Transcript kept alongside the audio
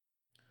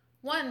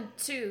One,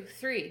 two,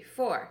 three,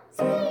 four.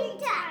 Screen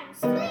time,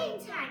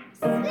 screen time,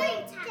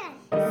 screen time,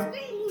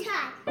 screen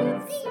time.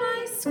 It's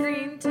my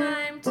screen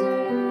time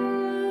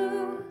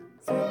too.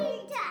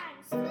 Screen time,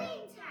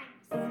 screen time,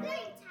 screen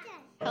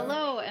time.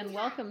 Hello and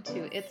welcome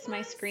to It's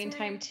My Screen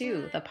Time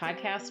Too, the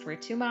podcast where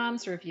two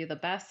moms review the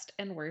best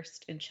and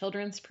worst in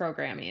children's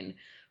programming,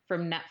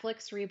 from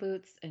Netflix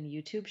reboots and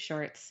YouTube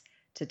shorts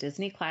to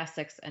Disney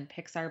classics and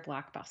Pixar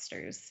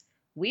blockbusters.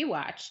 We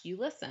watch, you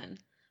listen.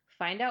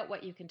 Find out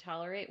what you can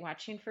tolerate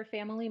watching for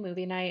family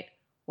movie night,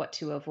 what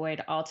to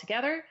avoid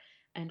altogether,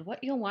 and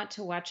what you'll want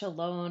to watch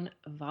alone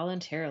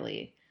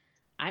voluntarily.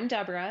 I'm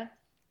Deborah.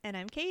 And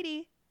I'm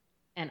Katie.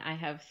 And I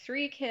have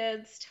 3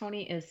 kids.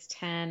 Tony is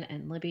 10,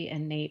 and Libby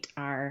and Nate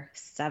are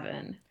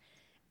 7.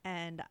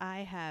 And I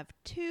have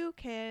 2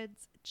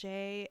 kids.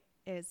 Jay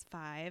is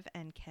 5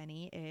 and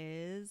Kenny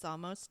is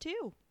almost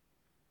 2.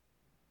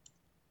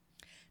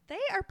 They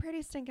are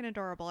pretty stinking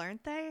adorable,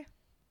 aren't they?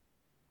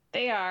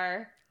 They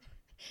are.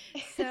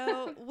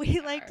 So we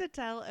like to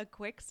tell a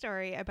quick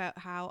story about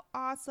how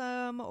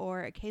awesome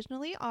or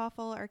occasionally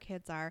awful our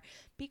kids are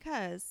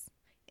because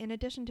in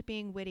addition to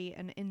being witty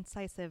and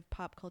incisive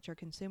pop culture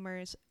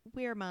consumers,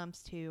 we're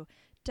moms too.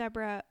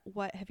 Deborah,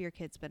 what have your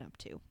kids been up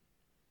to?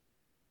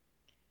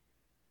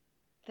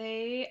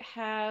 They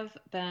have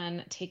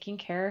been taking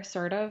care,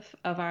 sort of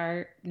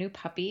our new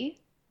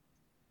puppy.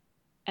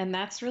 And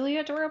that's really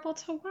adorable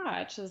to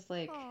watch, is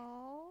like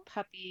Aww.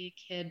 puppy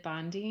kid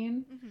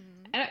bonding. Mm-hmm.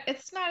 And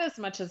it's not as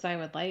much as I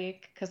would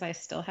like because I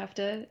still have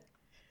to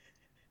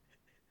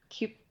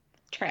keep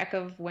track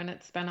of when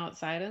it's been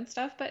outside and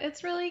stuff, but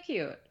it's really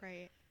cute.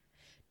 Right.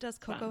 Does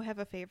Coco have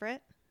a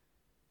favorite?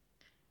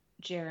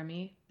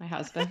 Jeremy, my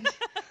husband.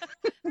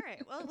 All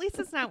right. Well, at least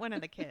it's not one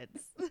of the kids.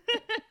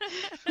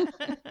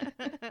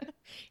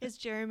 Is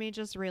Jeremy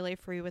just really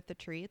free with the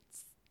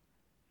treats?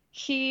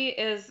 He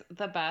is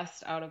the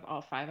best out of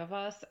all 5 of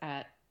us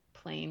at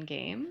playing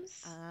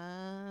games.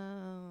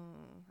 Oh,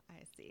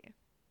 I see.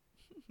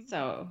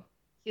 So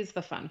he's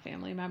the fun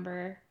family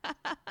member, I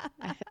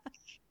think.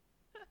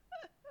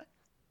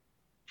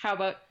 How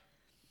about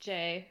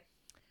Jay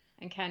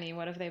and Kenny?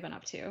 What have they been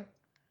up to?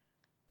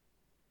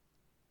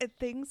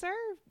 Things are,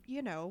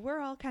 we're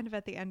all kind of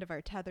at the end of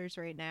our tethers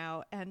right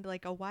now. And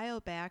like a while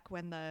back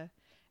when the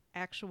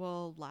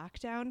actual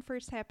lockdown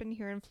first happened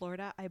here in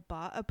Florida, I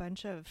bought a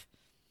bunch of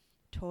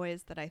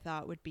toys that I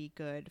thought would be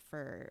good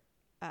for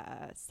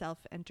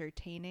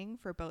self-entertaining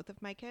for both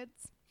of my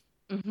kids.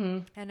 Mm-hmm.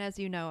 And as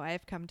you know,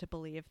 I've come to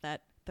believe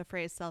that the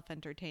phrase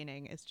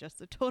self-entertaining is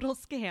just a total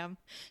scam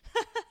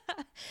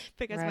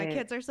because my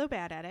kids are so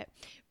bad at it.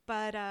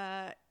 But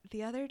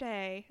the other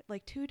day,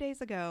 like 2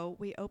 days ago,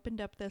 we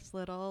opened up this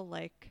little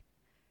like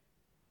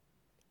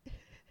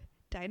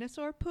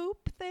dinosaur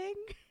poop thing.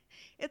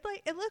 It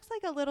looks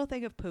like a little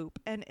thing of poop,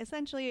 and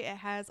essentially it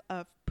has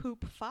a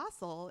poop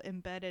fossil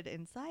embedded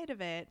inside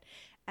of it,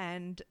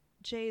 and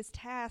Jay's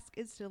task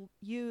is to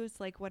use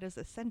like what is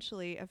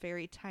essentially a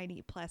very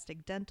tiny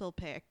plastic dental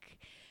pick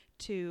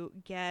to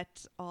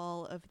get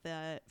all of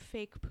the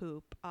fake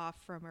poop off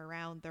from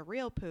around the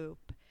real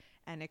poop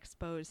and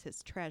expose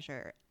his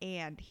treasure.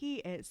 And he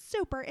is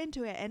super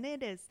into it, and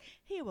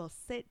he will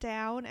sit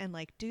down and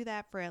like do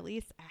that for at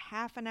least a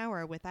half an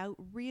hour without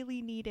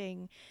really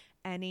needing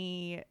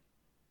any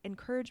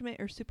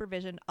encouragement or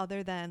supervision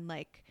other than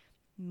like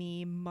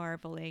me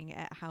marveling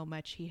at how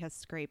much he has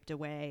scraped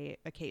away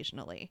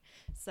occasionally.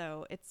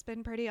 So it's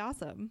been pretty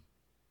awesome.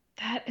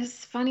 That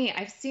is funny.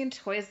 I've seen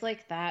toys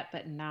like that,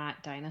 but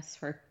not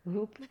dinosaur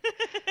poop.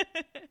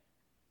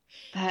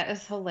 That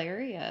is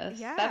hilarious.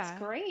 Yeah. That's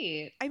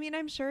great. I mean,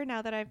 I'm sure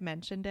now that I've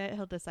mentioned it,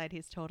 he'll decide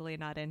he's totally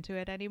not into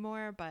it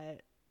anymore,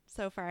 but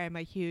so far I'm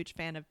a huge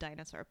fan of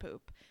dinosaur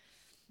poop.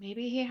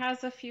 Maybe he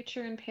has a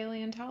future in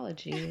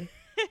paleontology.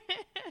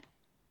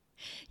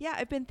 Yeah,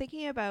 I've been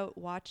thinking about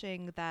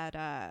watching that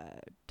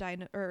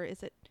or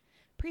is it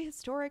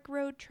Prehistoric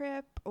Road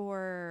Trip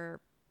or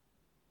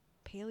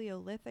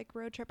Paleolithic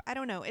Road Trip? I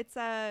don't know. It's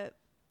a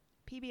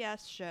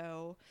PBS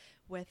show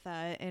with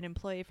an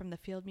employee from the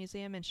Field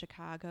Museum in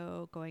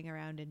Chicago going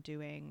around and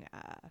doing,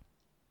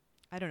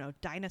 I don't know,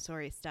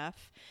 dinosaur-y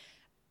stuff.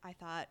 I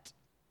thought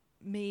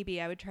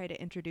maybe I would try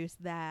to introduce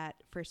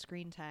that for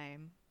screen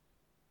time.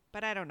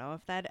 But I don't know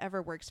if that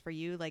ever works for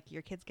you. Like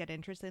your kids get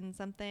interested in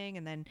something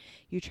and then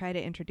you try to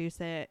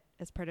introduce it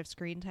as part of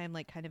screen time,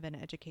 like kind of an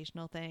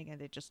educational thing, and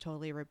they just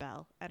totally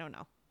rebel. I don't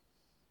know.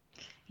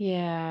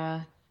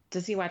 Yeah.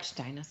 Does he watch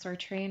Dinosaur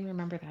Train?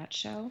 Remember that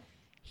show?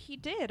 He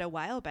did a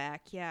while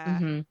back. Yeah.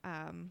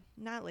 Mm-hmm.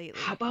 Not lately.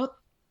 How about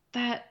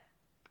that?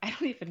 I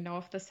don't even know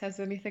if this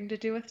has anything to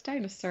do with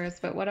dinosaurs,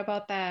 but what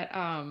about that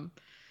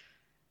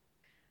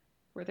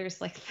where there's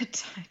like the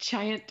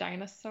giant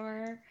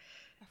dinosaur?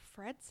 A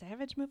Fred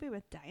Savage movie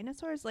with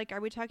dinosaurs? Like,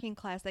 are we talking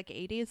classic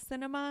 80s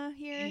cinema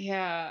here?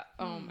 Yeah.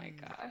 Oh my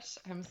gosh.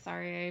 I'm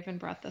sorry I even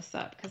brought this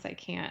up because I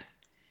can't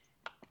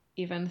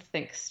even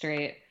think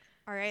straight.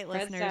 All right,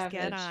 Fred listeners, Savage.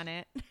 get on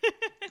it.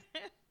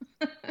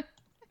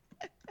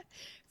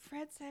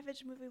 Fred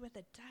Savage movie with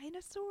a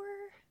dinosaur?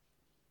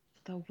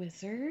 The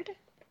Wizard?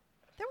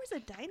 There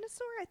was a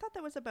dinosaur? I thought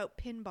that was about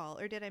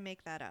pinball, or did I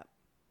make that up?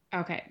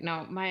 Okay,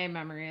 no, my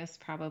memory is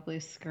probably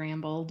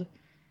scrambled.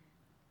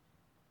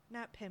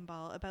 Not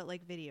pinball, about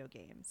like video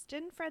games.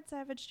 Didn't Fred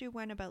Savage do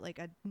one about like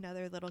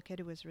another little kid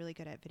who was really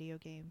good at video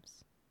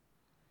games?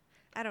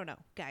 I don't know.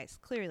 Guys,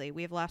 clearly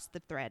we've lost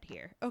the thread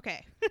here.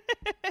 Okay.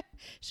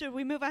 Should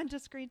we move on to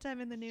screen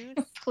time in the news?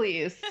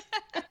 Please.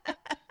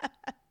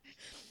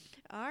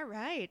 All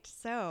right.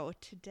 So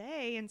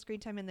today in Screen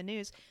Time in the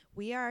News,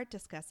 we are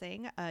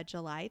discussing a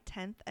July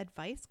 10th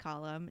advice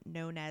column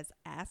known as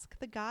Ask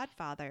the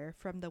Godfather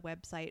from the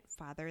website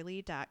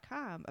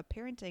fatherly.com, a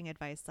parenting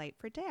advice site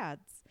for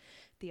dads.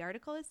 The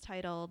article is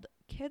titled,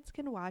 Kids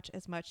Can Watch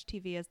as Much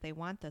TV as They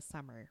Want This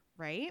Summer,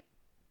 right?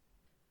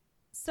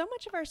 So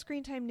much of our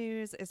screen time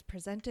news is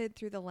presented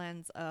through the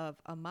lens of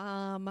a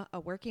mom, a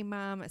working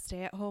mom, a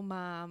stay-at-home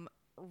mom.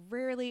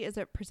 Rarely is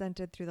it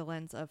presented through the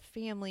lens of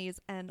families,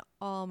 and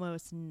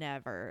almost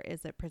never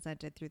is it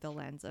presented through the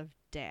lens of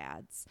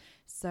dads.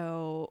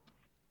 So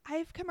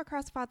I've come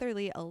across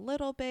Fatherly a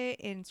little bit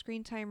in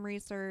screen time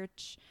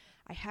research.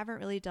 I haven't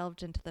really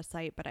delved into the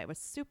site, but I was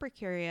super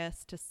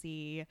curious to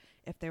see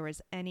if there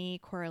was any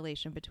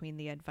correlation between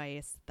the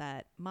advice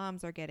that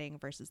moms are getting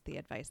versus the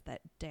advice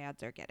that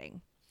dads are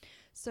getting.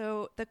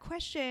 So the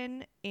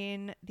question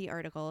in the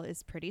article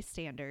is pretty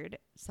standard.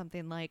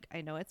 Something like, I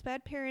know it's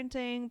bad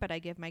parenting, but I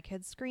give my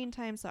kids screen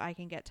time so I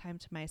can get time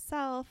to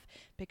myself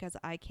because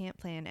I can't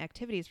plan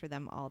activities for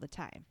them all the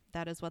time.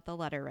 That is what the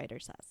letter writer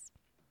says.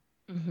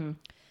 Mm-hmm.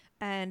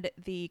 And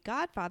the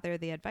Godfather,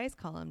 the advice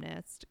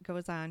columnist,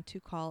 goes on to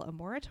call a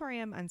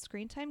moratorium on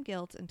screen time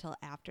guilt until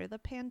after the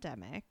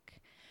pandemic.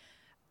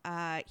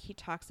 He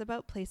talks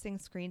about placing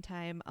screen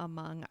time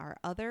among our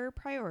other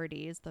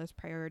priorities, those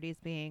priorities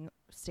being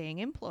staying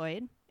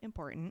employed,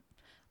 important,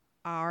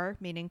 our,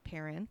 meaning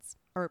parents,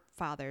 or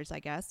fathers, I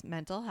guess,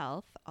 mental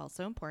health,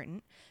 also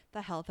important,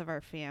 the health of our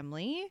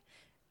family,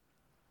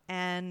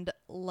 and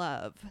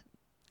love.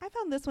 I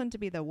found this one to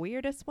be the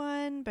weirdest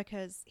one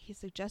because he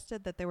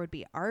suggested that there would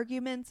be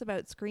arguments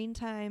about screen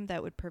time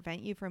that would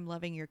prevent you from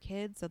loving your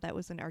kids. So that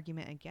was an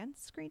argument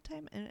against screen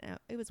time, and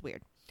it was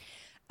weird.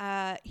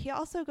 He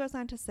also goes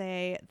on to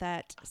say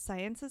that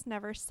science is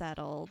never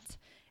settled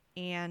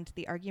and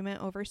the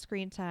argument over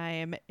screen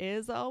time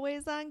is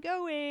always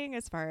ongoing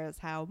as far as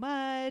how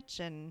much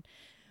and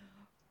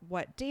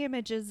what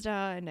damage is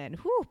done. And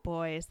whew,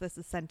 boys, this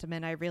is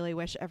sentiment I really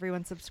wish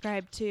everyone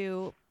subscribed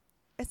to.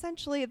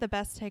 Essentially, the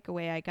best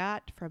takeaway I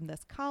got from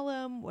this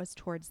column was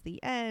towards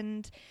the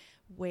end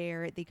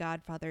where the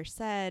Godfather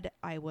said,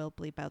 I will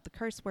bleep out the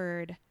curse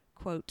word,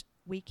 quote,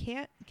 we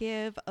can't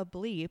give a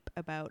bleep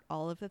about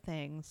all of the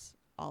things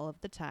all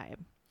of the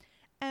time.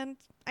 And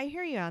I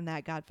hear you on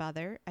that,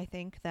 Godfather. I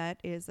think that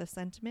is a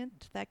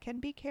sentiment that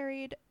can be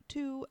carried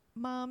to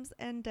moms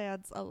and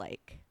dads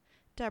alike.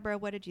 Deborah,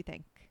 what did you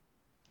think?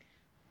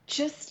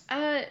 Just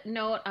a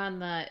note on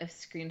the if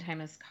screen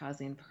time is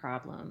causing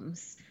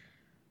problems.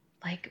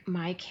 Like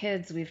my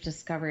kids, we've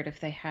discovered if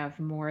they have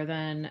more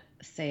than,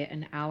 say,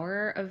 an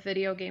hour of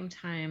video game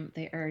time,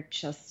 they are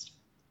just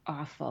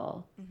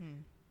awful.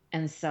 Mm-hmm.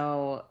 And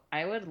so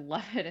I would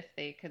love it if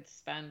they could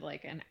spend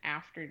like an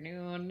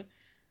afternoon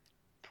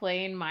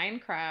playing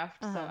Minecraft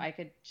so I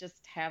could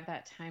just have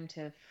that time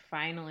to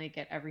finally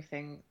get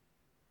everything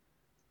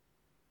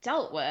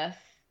dealt with,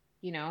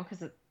 you know,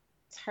 because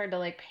it's hard to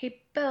like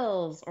pay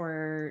bills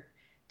or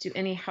do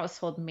any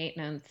household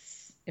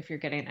maintenance if you're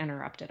getting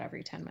interrupted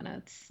every 10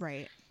 minutes.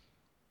 Right.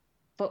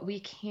 But we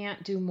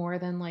can't do more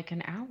than like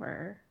an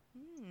hour.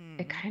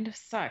 It kind of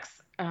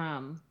sucks.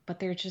 But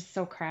they're just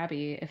so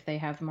crabby if they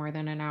have more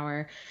than an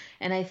hour.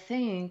 And I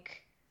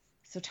think,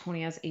 so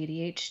Tony has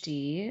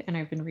ADHD, and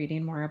I've been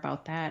reading more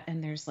about that.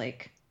 And there's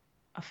like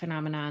a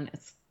phenomenon,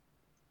 it's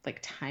like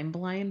time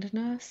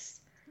blindness.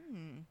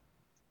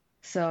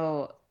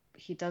 So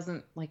he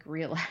doesn't like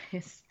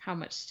realize how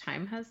much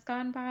time has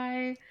gone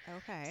by.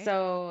 Okay.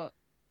 So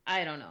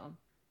I don't know.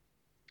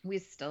 We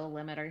still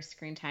limit our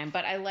screen time,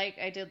 but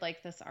I did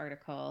like this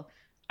article.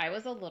 I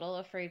was a little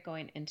afraid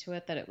going into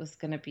it that it was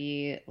going to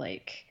be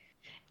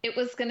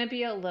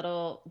a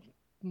little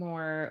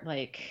more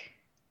like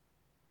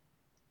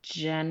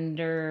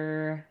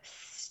gender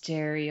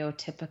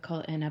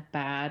stereotypical in a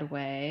bad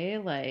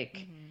way.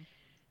 Like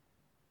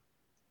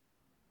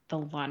the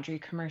laundry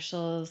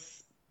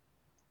commercials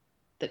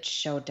that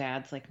show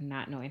dads like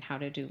not knowing how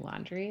to do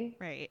laundry.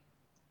 Right.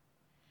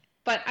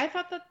 But I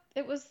thought that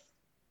it was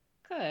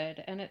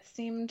good. And it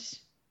seemed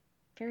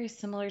very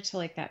similar to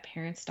like that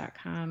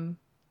parents.com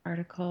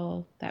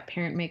article, that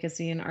Parent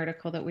Magazine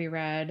article that we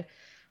read,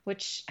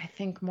 which I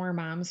think more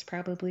moms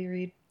probably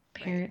read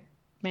Parent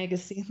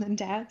Magazine than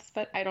dads,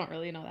 but I don't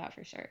really know that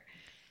for sure.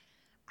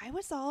 I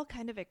was all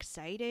kind of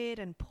excited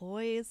and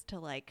poised to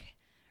like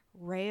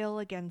rail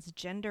against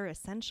gender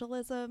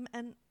essentialism,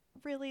 and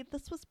really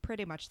this was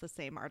pretty much the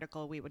same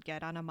article we would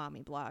get on a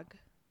mommy blog.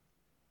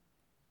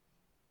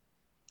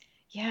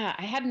 Yeah,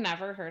 I had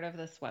never heard of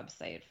this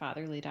website,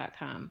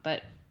 fatherly.com,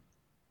 but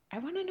I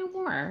want to know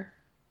more.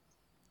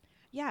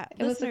 Yeah,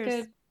 it was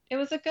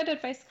a good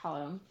advice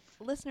column.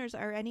 Listeners,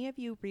 are any of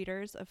you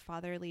readers of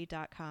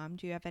fatherly.com?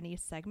 Do you have any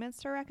segments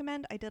to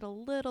recommend? I did a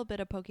little bit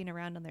of poking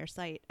around on their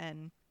site,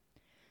 and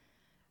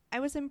I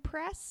was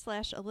impressed /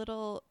 a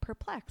little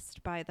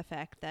perplexed by the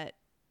fact that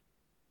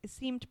it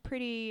seemed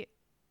pretty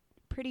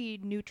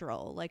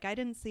neutral. Like, I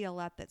didn't see a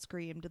lot that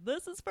screamed,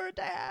 "This is for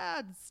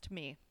dads," to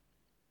me.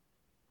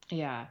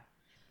 Yeah.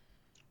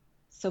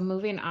 So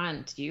moving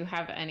on, do you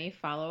have any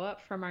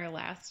follow-up from our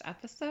last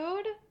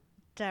episode?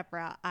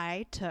 Deborah,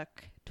 I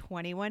took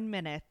 21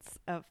 minutes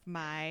of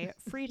my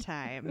free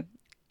time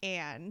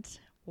and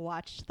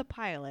watched the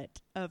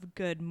pilot of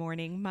Good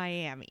Morning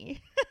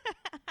Miami.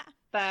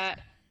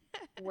 That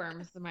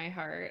warms my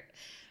heart.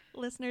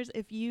 Listeners,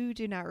 if you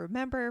do not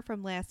remember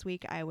from last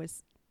week, I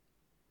was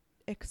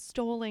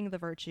extolling the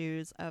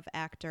virtues of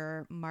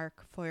actor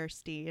Mark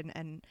Feuerstein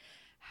and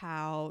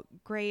how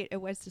great it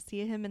was to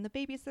see him in the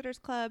Babysitter's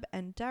Club,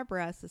 and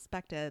Deborah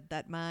suspected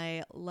that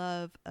my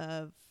love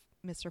of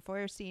Mr.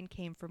 Feuerstein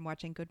came from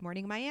watching Good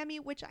Morning Miami,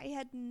 which I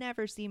had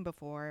never seen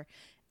before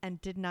and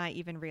did not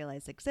even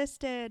realize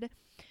existed.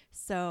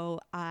 So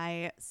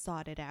I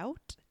sought it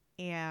out,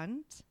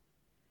 and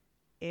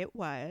it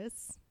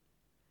was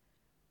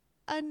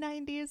a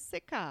 90s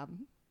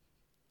sitcom.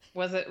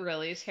 Was it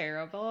really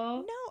terrible?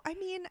 No, I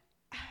mean,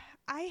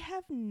 I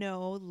have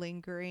no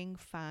lingering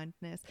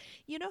fondness.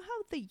 You know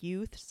how the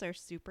youths are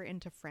super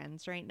into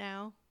Friends right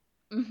now?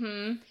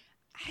 Mm-hmm.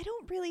 I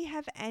don't really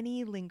have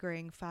any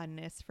lingering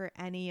fondness for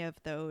any of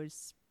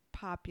those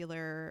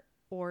popular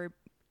or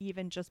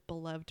even just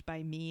beloved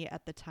by me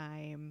at the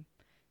time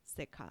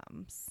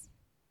sitcoms.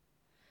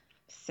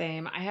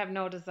 Same. I have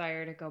no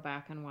desire to go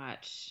back and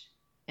watch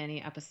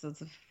any episodes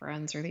of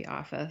Friends or The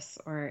Office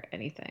or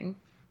anything.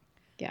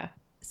 Yeah.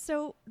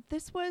 So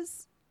this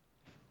was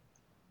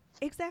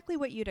exactly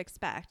what you'd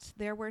expect.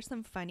 There were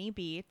some funny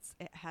beats.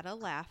 It had a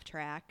laugh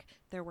track.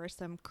 There were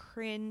some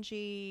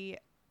cringy,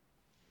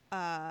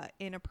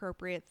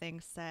 inappropriate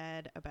things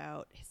said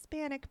about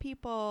Hispanic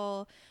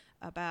people,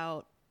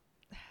 about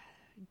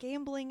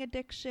gambling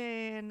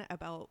addiction,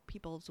 about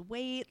people's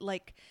weight,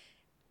 like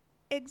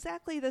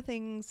exactly the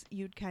things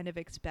you'd kind of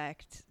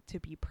expect to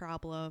be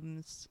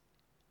problems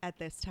at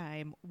this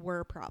time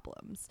were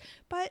problems.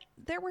 But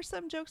there were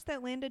some jokes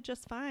that landed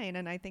just fine,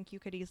 and I think you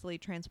could easily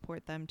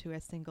transport them to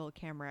a single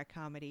camera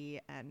comedy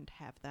and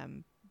have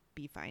them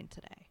be fine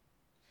today.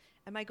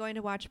 Am I going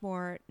to watch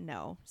more?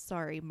 No.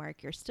 Sorry,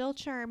 Mark, you're still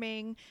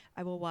charming.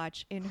 I will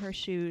watch In Her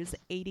Shoes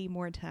 80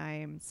 more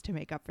times to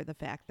make up for the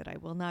fact that I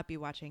will not be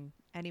watching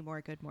any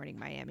more Good Morning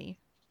Miami.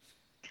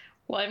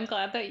 Well, I'm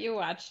glad that you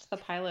watched the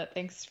pilot.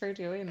 Thanks for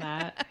doing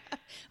that.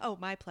 Oh,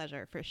 my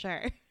pleasure, for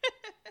sure.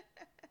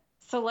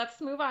 So let's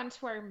move on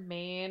to our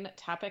main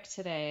topic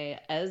today,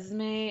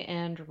 Esme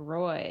and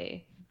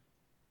Roy.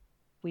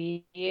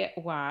 We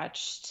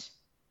watched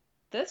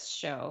this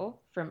show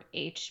from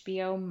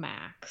HBO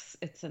Max.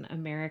 It's an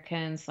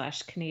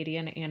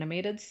American/Canadian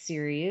animated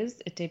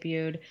series. It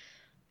debuted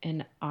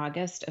in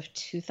August of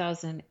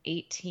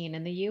 2018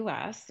 in the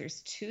US.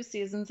 There's 2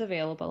 seasons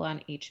available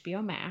on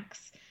HBO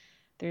Max.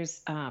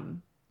 There's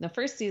the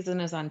first season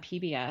is on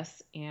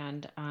PBS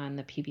and on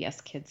the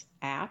PBS Kids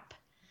app.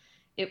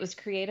 It was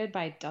created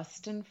by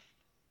Dustin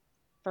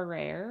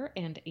Ferrer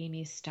and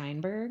Amy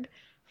Steinberg.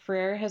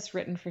 Ferrer has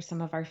written for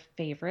some of our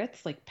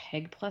favorites like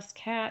Peg Plus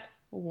Cat,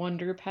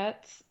 Wonder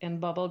Pets,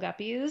 and Bubble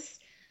Guppies.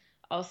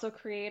 Also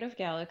Creative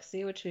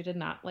Galaxy, which we did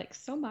not like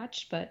so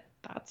much, but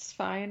that's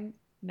fine.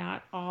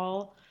 Not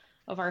all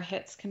of our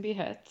hits can be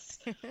hits.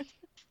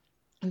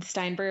 And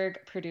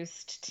Steinberg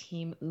produced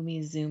Team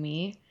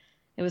Umizoomi.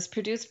 It was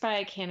produced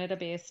by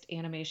Canada-based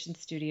animation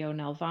studio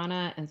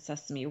Nelvana and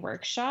Sesame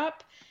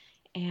Workshop.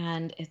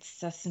 And it's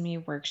Sesame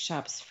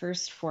Workshop's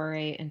first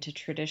foray into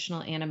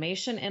traditional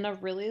animation in a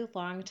really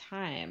long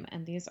time.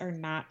 And these are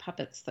not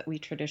puppets that we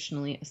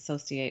traditionally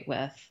associate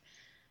with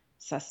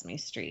Sesame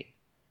Street.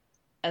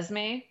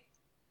 Esme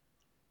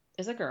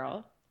is a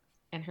girl,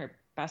 and her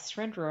best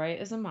friend Roy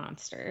is a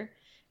monster,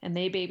 and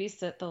they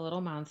babysit the little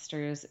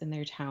monsters in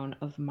their town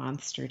of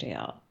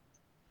Monsterdale.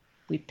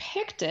 We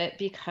picked it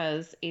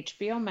because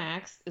HBO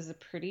Max is a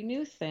pretty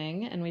new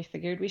thing, and we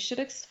figured we should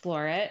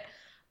explore it.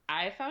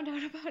 I found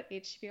out about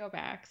HBO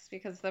Max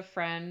because the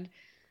friend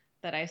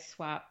that I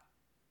swap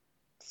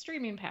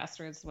streaming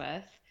passwords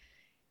with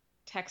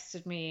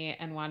texted me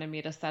and wanted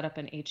me to set up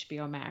an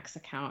HBO Max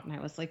account. And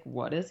I was like,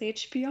 what is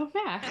HBO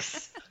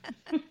Max?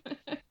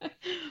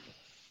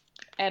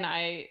 And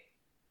I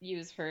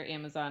use her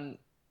Amazon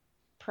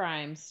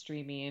Prime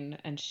streaming,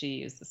 and she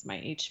uses my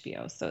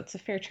HBO. So it's a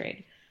fair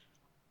trade.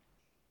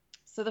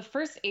 So the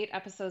first 8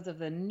 episodes of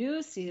the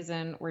new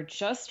season were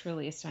just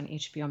released on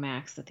HBO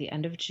Max at the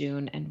end of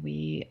June, and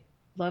we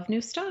love new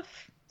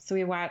stuff. So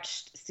we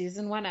watched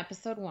Season 1,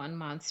 Episode 1,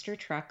 Monster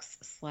Trucks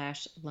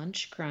 /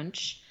 Lunch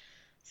Crunch.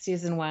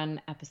 Season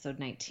 1, Episode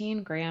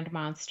 19, Grand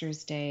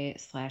Monsters Day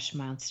 /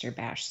 Monster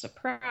Bash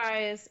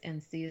Surprise.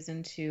 And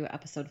Season 2,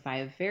 Episode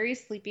 5, Very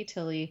Sleepy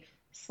Tilly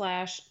 /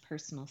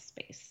 Personal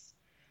Space.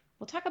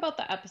 We'll talk about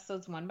the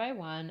episodes one by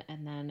one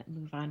and then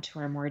move on to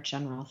our more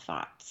general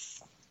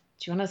thoughts.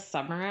 Do you want to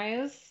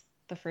summarize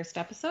the first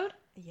episode?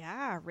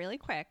 Yeah, really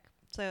quick.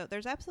 So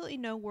there's absolutely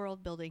no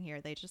world building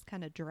here. They just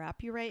kind of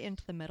drop you right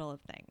into the middle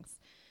of things.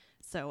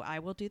 So I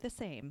will do the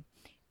same.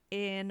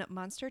 In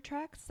Monster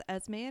Trucks,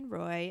 Esme and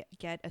Roy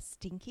get a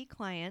stinky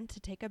client to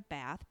take a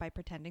bath by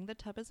pretending the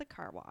tub is a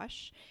car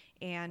wash.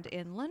 And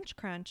in Lunch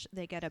Crunch,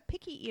 they get a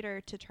picky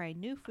eater to try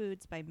new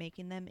foods by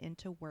making them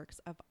into works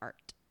of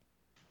art.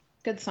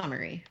 Good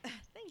summary.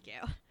 Thank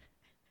you.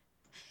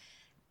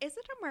 Is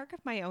it a mark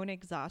of my own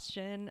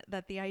exhaustion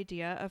that the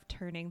idea of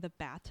turning the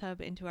bathtub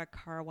into a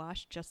car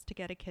wash just to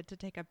get a kid to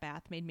take a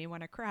bath made me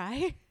want to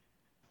cry?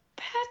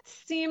 That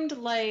seemed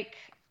like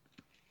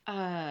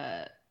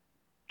a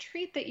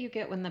treat that you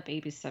get when the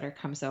babysitter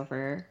comes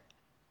over.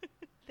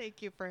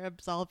 Thank you for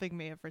absolving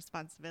me of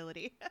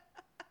responsibility.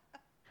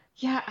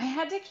 Yeah, I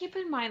had to keep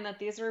in mind that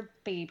these were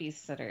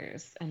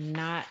babysitters and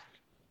not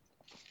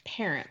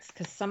parents,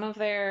 because some of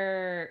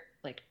their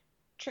like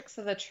tricks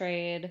of the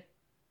trade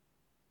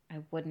I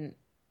wouldn't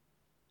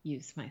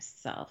use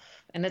myself.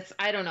 And it's,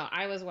 I don't know,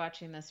 I was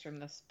watching this from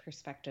this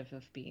perspective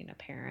of being a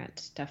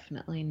parent,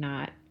 definitely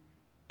not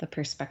the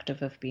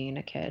perspective of being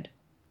a kid.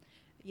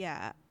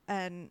 Yeah,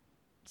 and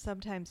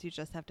sometimes you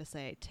just have to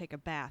say, take a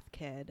bath,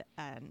 kid,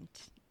 and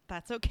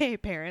that's okay,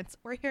 parents.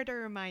 We're here to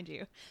remind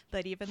you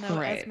that even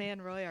though Esme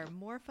and Roy are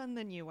more fun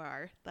than you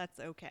are, that's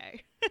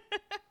okay.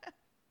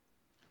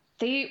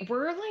 They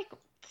were like,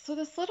 so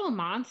this little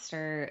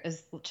monster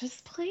is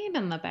just playing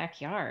in the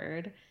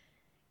backyard,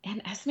 and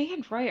Esme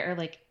and Roy are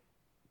like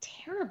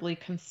terribly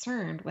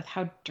concerned with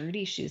how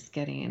dirty she's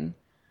getting.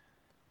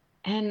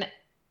 And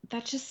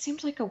that just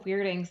seemed like a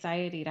weird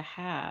anxiety to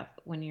have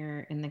when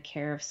you're in the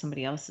care of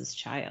somebody else's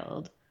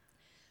child.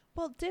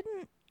 Well,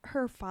 didn't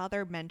her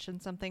father mention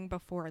something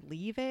before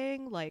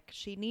leaving? Like,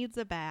 she needs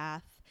a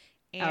bath.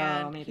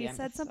 And he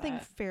said something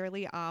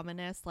fairly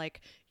ominous, like,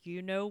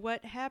 you know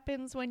what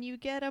happens when you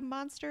get a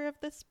monster of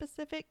this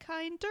specific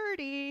kind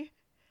dirty.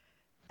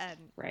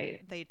 And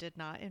they did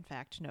not, in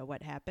fact, know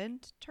what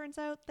happened. Turns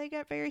out they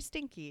get very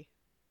stinky.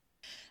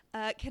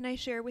 Can I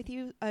share with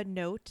you a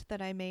note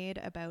that I made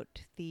about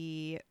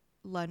the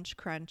Lunch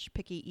Crunch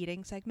picky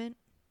eating segment?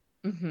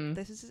 Mm-hmm.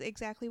 This is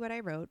exactly what I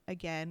wrote.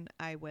 Again,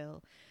 I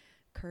will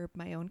curb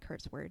my own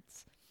curse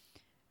words.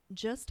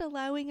 Just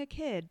allowing a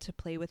kid to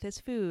play with his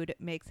food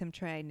makes him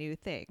try new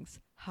things.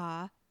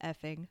 Ha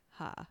effing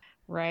ha.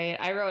 Right.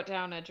 I wrote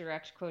down a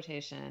direct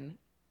quotation.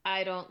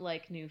 I don't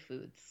like new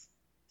foods,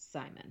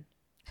 Simon.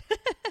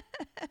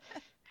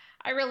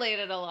 I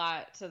related a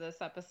lot to this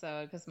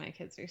episode because my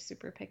kids are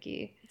super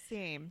picky.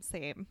 Same.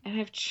 And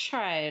I've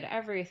tried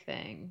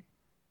everything.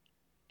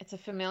 It's a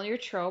familiar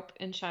trope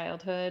in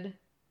childhood.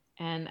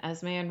 And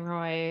Esme and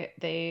Roy,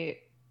 they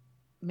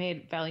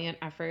made valiant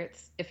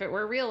efforts. If it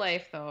were real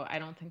life, though, I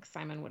don't think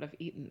Simon would have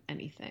eaten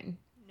anything.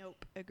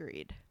 Nope.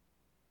 Agreed.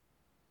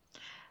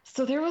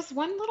 So there was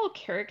one little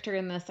character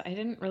in this. I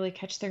didn't really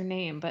catch their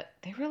name, but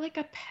they were like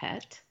a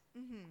pet.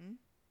 Mm-hmm.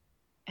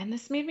 And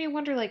this made me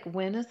wonder, like,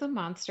 when is a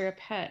monster a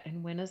pet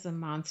and when is a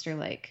monster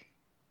like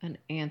an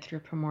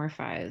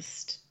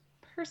anthropomorphized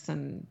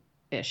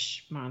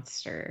person-ish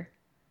monster?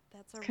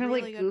 That's it's kind of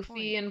like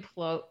Goofy and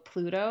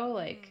Pluto.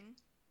 Like,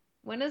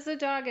 when is a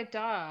dog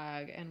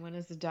and when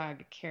is a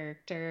dog a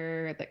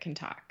character that can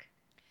talk?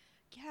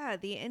 Yeah,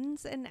 the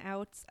ins and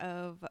outs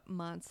of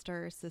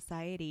monster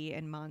society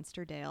in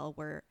Monsterdale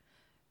were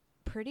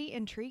pretty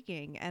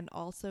intriguing and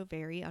also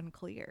very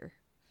unclear.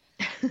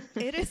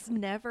 It is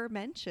never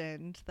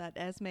mentioned that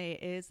Esme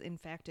is in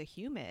fact a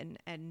human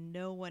and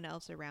no one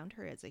else around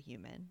her is a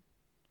human.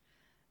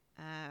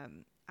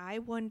 I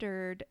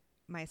wondered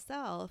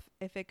myself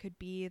if it could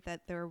be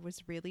that there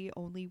was really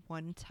only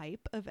one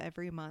type of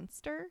every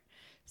monster.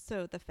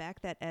 So the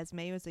fact that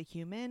Esme was a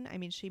human, I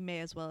mean, she may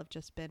as well have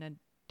just been a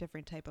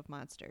different type of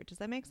monster. Does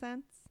that make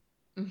sense?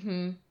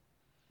 Mm-hmm.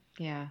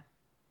 Yeah.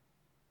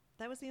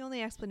 That was the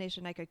only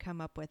explanation I could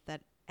come up with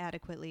that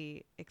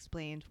adequately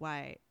explained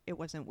why it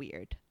wasn't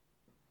weird.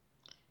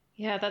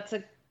 Yeah, that's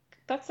a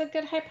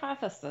good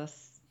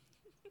hypothesis.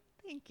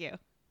 Thank you.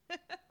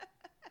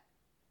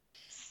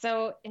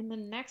 So in the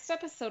next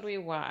episode we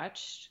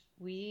watched,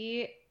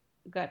 we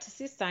got to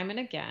see Simon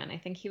again. I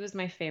think he was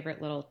my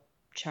favorite little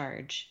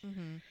charge.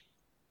 Mm-hmm.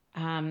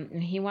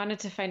 And he wanted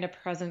to find a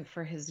present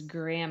for his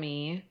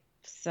Grammy.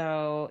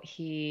 So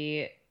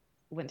he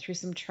went through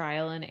some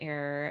trial and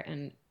error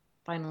and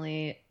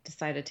finally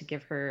decided to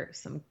give her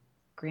some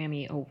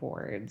Grammy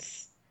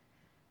awards.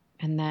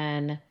 And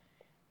then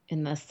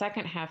in the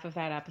second half of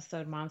that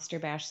episode, Monster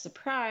Bash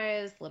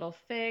surprise, Little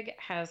Fig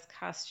has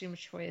costume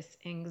choice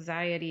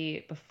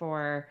anxiety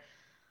before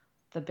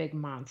the big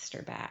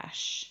Monster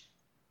Bash.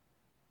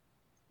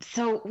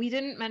 So we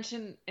didn't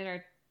mention in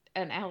our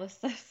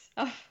analysis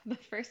of the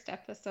first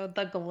episode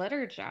the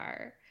glitter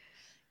jar.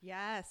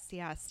 Yes.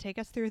 Take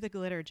us through the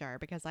glitter jar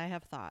because I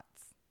have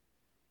thoughts.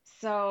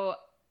 So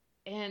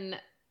in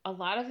a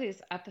lot of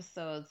these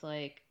episodes,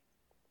 like,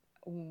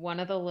 one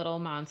of the little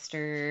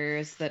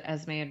monsters that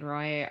Esme and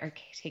Roy are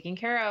taking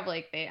care of,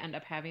 like, they end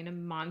up having a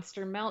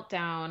monster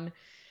meltdown.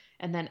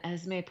 And then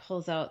Esme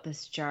pulls out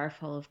this jar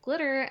full of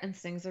glitter and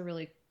sings a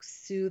really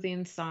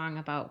soothing song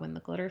about when the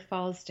glitter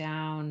falls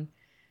down,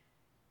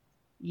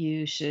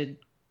 you should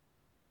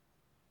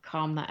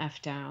calm the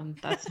F down.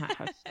 That's not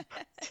how she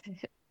puts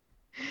it.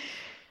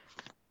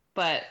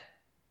 But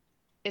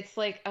it's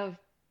like a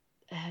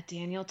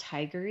Daniel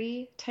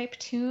Tigery type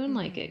tune.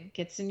 Like it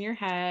gets in your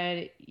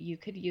head. You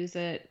could use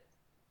it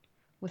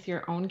with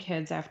your own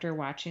kids after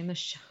watching the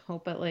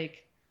show, but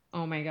like,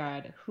 oh my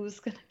God,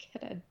 who's gonna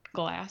get a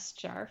glass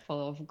jar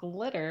full of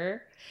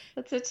glitter?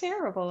 That's a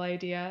terrible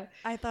idea.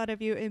 I thought of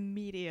you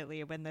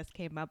immediately when this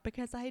came up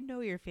because I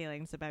know your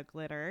feelings about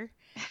glitter.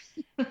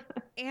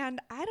 And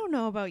I don't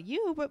know about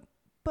you, but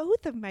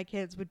both of my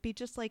kids would be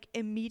just like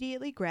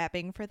immediately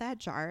grabbing for that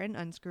jar and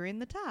unscrewing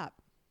the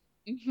top.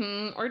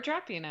 Or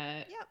dropping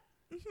it.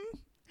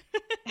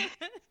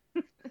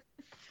 Yep.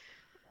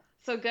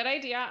 So good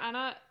idea on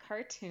a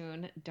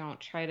cartoon. Don't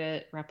try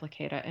to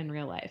replicate it in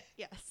real life.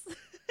 Yes.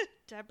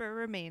 Deborah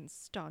remains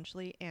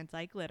staunchly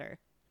anti-glitter.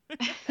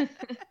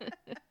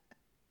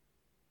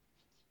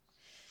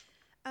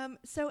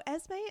 So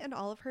Esme in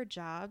all of her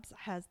jobs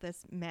has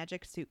this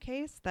magic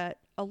suitcase that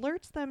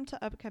alerts them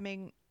to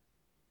upcoming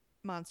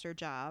monster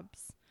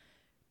jobs,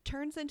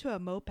 turns into a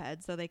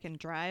moped so they can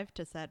drive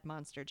to said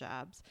monster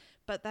jobs,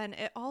 but then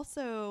it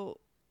also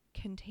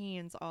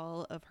contains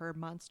all of her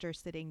monster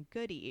sitting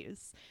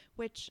goodies,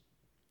 which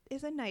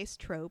is a nice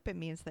trope. It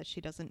means that she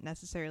doesn't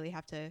necessarily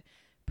have to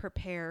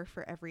prepare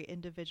for every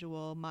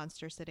individual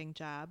monster sitting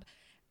job.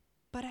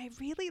 But I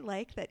really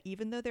like that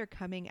even though they're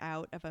coming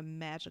out of a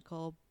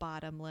magical,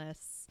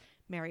 bottomless,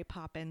 Mary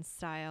Poppins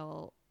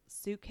style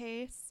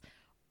suitcase,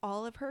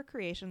 all of her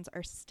creations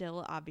are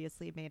still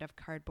obviously made of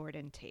cardboard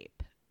and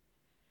tape.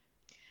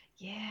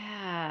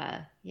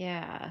 Yeah.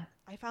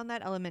 I found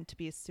that element to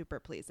be super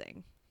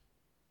pleasing.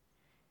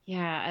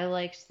 Yeah, I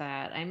liked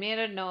that. I made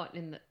a note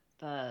in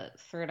the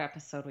third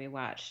episode we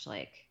watched,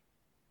 like,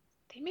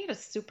 they made a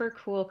super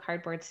cool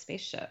cardboard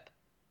spaceship.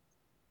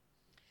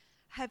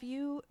 Have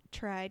you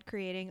tried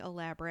creating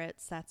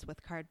elaborate sets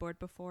with cardboard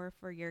before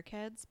for your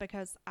kids?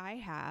 Because I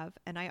have,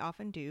 and I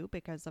often do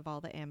because of all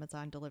the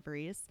Amazon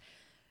deliveries.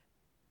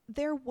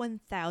 They're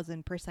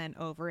 1000%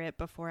 over it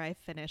before I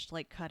finished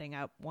like cutting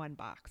out one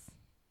box.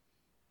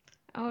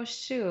 Oh,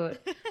 shoot.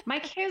 My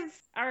kids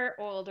are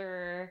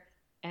older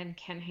and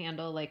can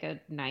handle like a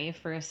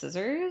knife or a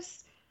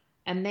scissors,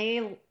 and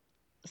they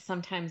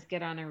sometimes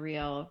get on a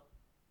real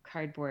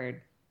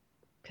cardboard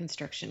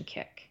construction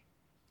kick.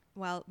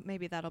 Well,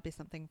 maybe that'll be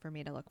something for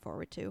me to look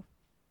forward to.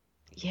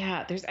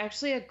 Yeah, there's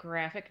actually a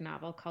graphic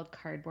novel called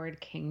Cardboard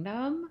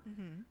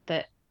Kingdom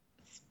that's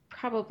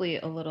probably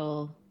a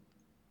little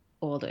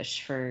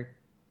oldish for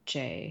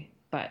Jay,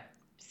 but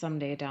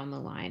someday down the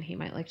line he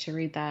might like to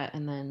read that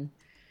and then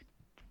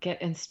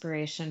get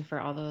inspiration for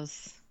all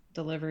those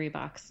delivery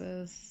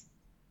boxes.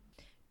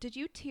 Did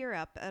you tear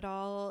up at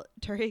all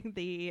during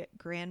the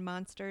Grand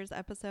Monsters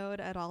episode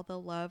at all the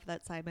love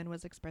that Simon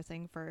was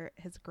expressing for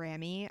his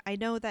Grammy? I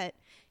know that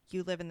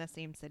you live in the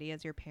same city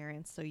as your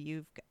parents, so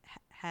you've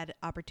had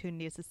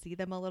opportunities to see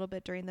them a little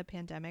bit during the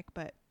pandemic,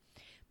 but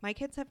my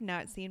kids have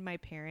not seen my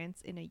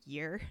parents in a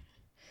year.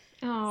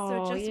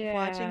 Oh, so just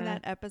watching yeah.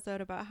 that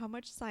episode about how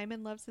much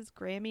Simon loves his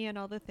Grammy and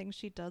all the things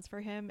she does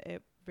for him,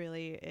 it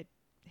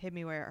hit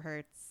me where it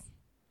hurts.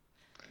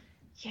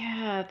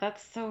 Yeah,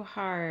 that's so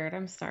hard.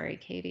 I'm sorry,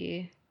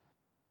 Katie.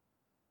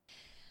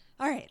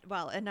 All right.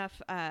 Well, enough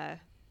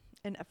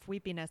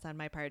weepiness on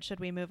my part.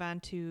 Should we move on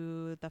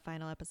to the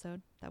final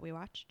episode that we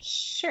watched?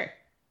 Sure.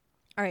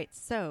 All right.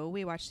 So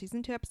we watched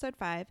season 2, episode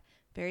 5,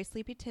 Very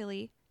Sleepy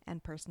Tilly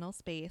and Personal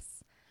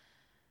Space.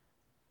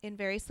 In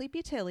Very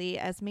Sleepy Tilly,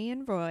 Esme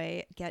and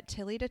Roy get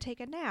Tilly to take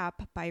a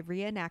nap by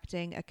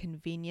reenacting a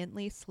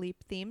conveniently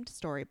sleep-themed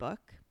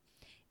storybook.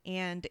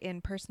 And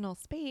in Personal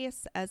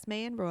Space, Esme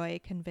and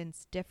Roy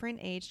convince different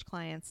aged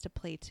clients to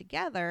play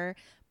together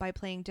by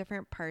playing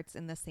different parts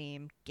in the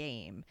same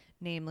game,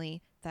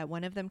 namely that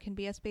one of them can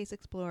be a space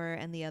explorer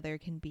and the other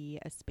can be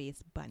a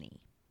space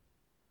bunny.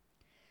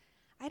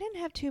 I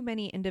didn't have too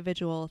many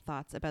individual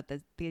thoughts about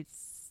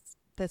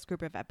this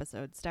group of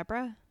episodes.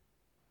 Deborah?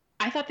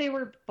 I thought they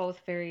were both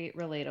very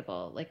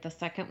relatable. Like the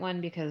second one,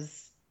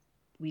 because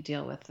we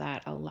deal with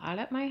that a lot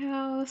at my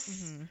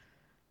house.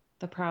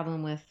 The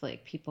problem with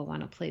like people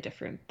want to play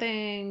different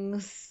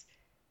things,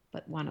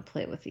 but want to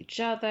play with each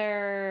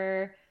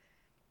other.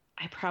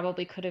 I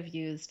probably could have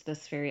used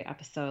this very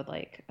episode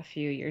like a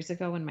few years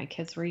ago when my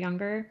kids were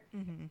younger.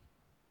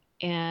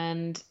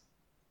 And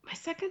my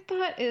second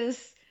thought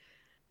is,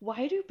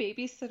 why do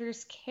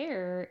babysitters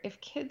care if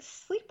kids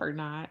sleep or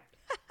not?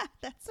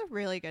 That's a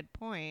really good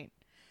point.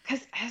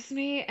 Because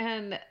Esme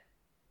and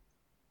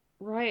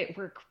Roy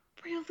work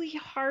really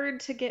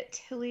hard to get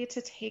Tilly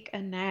to take a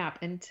nap,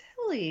 and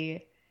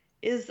Tilly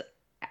is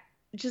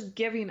just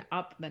giving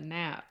up the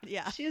nap.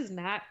 Yeah. She is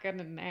not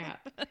gonna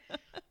nap.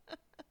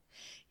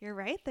 You're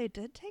right. They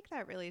did take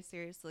that really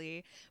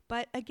seriously.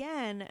 But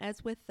again,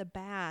 as with the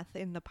bath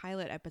in the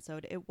pilot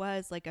episode, it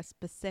was like a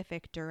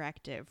specific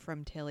directive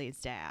from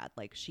Tilly's dad.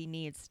 Like she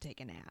needs to take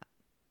a nap.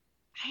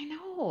 I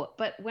know,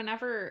 but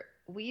whenever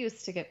we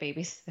used to get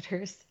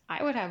babysitters,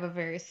 I would have a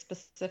very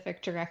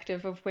specific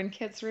directive of when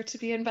kids were to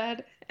be in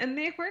bed, and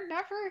they were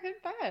never in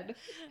bed.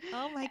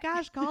 Oh my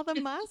gosh, call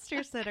them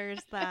monster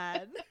sitters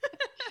then.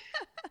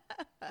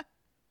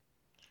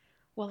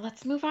 Well,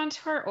 let's move on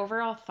to our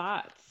overall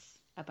thoughts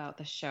about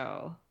the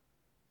show.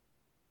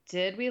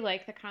 Did we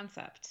like the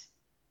concept?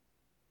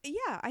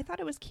 Yeah, I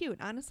thought it was cute.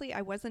 Honestly,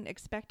 I wasn't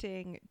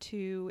expecting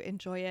to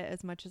enjoy it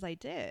as much as I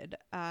did.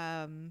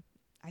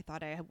 I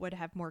thought I would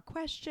have more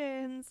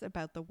questions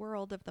about the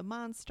world of the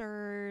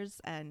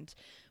monsters and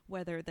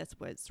whether this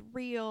was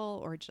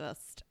real or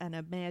just an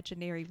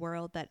imaginary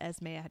world that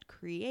Esme had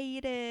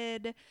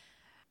created.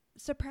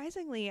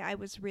 Surprisingly, I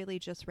was really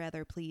just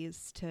rather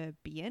pleased to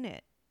be in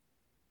it.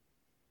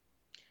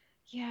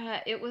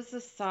 Yeah, it was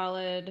a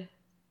solid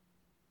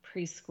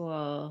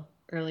preschool,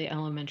 early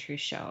elementary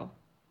show.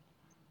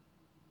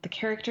 The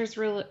characters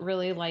were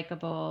really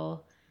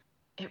likable.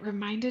 It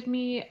reminded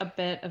me a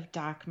bit of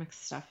Doc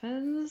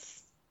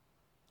McStuffins,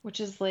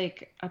 which is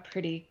like a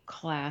pretty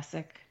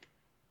classic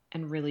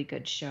and really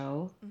good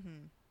show.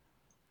 Mm-hmm.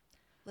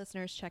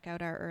 Listeners, check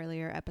out our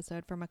earlier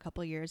episode from a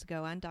couple years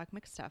ago on Doc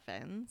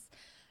McStuffins.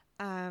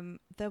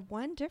 The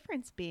one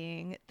difference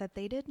being that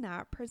they did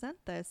not present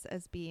this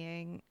as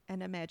being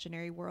an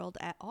imaginary world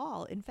at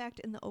all. In fact,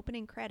 in the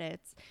opening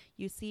credits,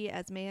 you see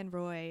Esme and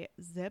Roy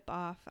zip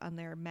off on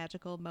their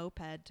magical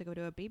moped to go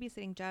to a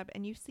babysitting job,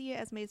 and you see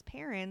Esme's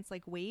parents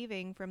like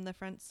waving from the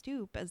front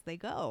stoop as they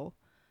go.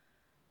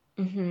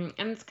 And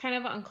it's kind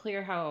of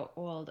unclear how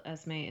old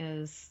Esme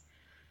is,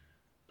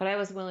 but I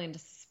was willing to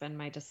suspend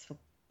my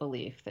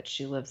disbelief that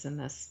she lives in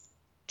this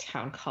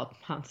town called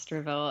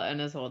Monsterville and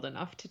is old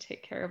enough to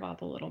take care of all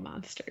the little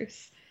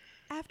monsters.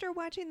 After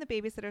watching the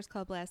Babysitters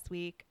Club last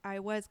week, I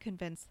was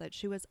convinced that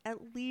she was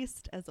at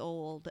least as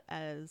old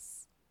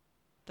as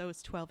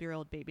those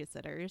 12-year-old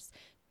babysitters.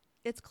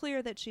 It's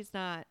clear that she's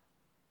not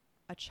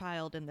a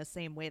child in the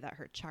same way that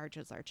her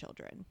charges are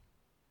children.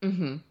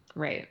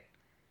 Right.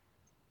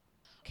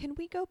 Can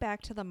we go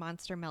back to the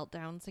monster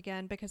meltdowns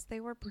again? Because they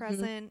were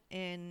present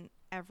in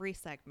every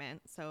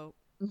segment. So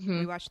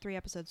we watched 3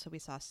 episodes, so we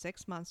saw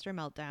 6 monster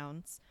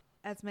meltdowns.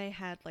 Esme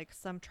had like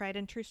some tried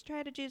and true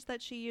strategies that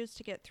she used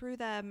to get through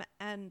them,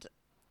 and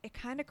it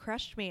kind of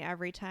crushed me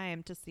every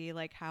time to see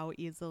like how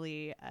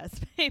easily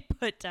Esme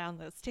put down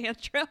those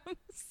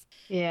tantrums.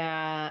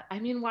 Yeah, I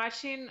mean,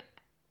 watching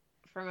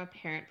from a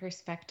parent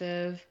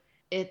perspective,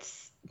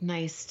 it's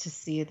nice to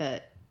see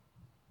that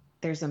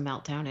there's a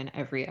meltdown in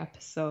every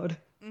episode.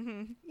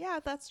 Yeah,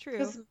 that's true.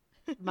 Because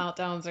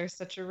meltdowns are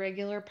such a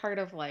regular part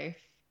of life,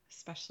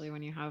 especially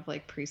when you have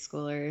like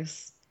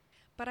preschoolers.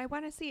 But I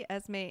want to see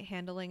Esme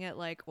handling it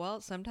like,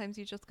 well, sometimes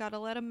you just got to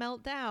let him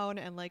melt down,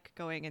 and like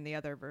going in the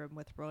other room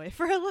with Roy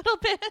for a little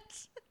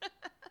bit.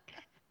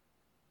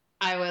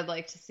 I would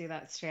like to see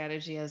that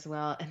strategy as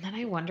well. And then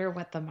I wonder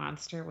what the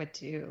monster would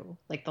do.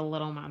 Like the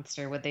little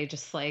monster, would they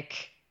just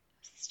like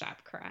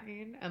stop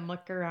crying and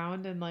look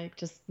around and like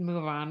just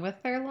move on with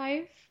their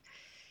life?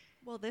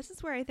 Well, this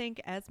is where I think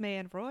Esme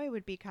and Roy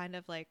would be kind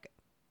of like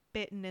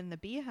bitten in the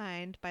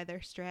behind by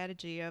their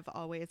strategy of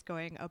always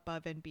going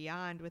above and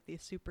beyond with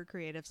these super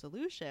creative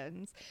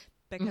solutions,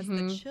 because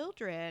the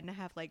children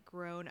have like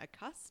grown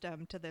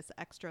accustomed to this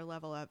extra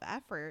level of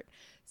effort.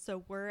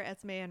 So were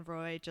Esme and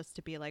Roy just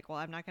to be like, well,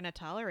 I'm not going to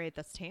tolerate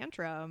this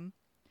tantrum,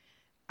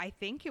 I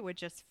think it would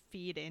just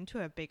feed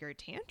into a bigger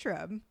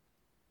tantrum.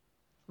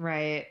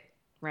 Right.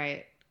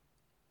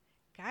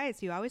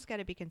 Guys, you always got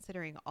to be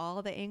considering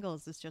all the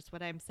angles, is just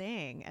what I'm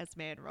saying,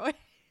 Esme and Roy.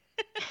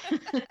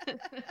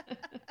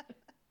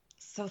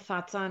 So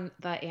thoughts on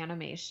the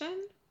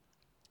animation?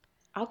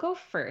 I'll go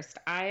first.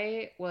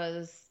 I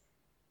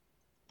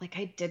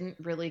didn't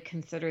really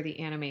consider the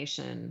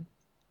animation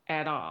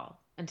at all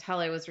until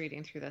I was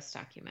reading through this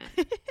document.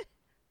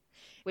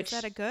 Is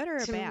that a good or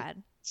a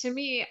bad? To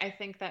me, I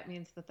think that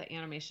means that the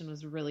animation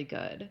was really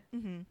good.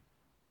 Mm-hmm.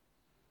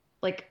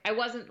 Like, I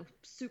wasn't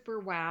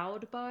super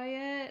wowed by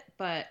it,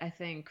 but I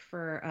think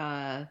for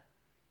a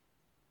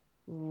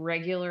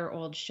regular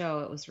old show,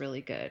 it was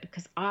really good.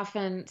 Because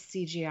often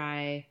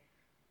CGI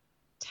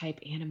type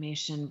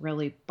animation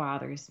really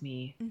bothers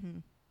me.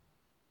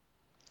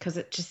 Because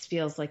it just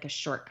feels like a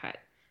shortcut.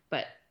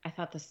 But I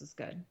thought this was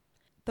good.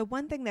 The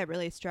one thing that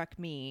really struck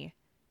me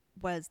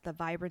was the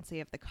vibrancy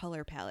of the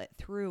color palette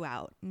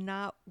throughout,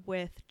 not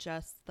with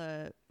just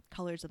the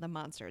colors of the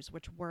monsters,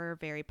 which were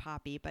very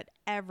poppy, but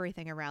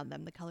everything around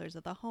them, the colors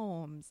of the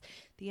homes,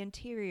 the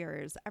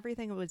interiors,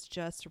 everything was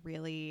just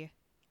really,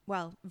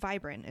 well,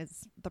 vibrant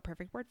is the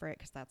perfect word for it,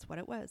 because that's what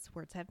it was.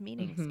 Words have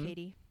meanings,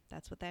 Katie.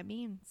 That's what that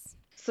means.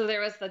 So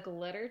there was the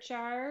Glitter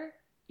Jar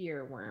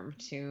earworm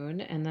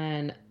tune, and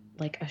then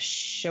like a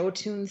show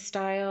tune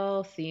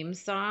style theme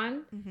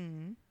song.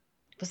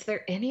 Was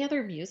there any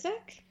other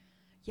music?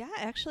 Yeah,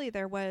 actually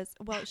there was.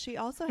 Well, she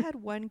also had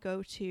one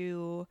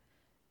go-to.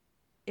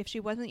 If she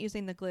wasn't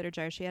using the glitter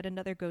jar, she had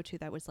another go-to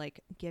that was like,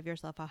 give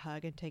yourself a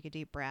hug and take a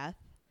deep breath.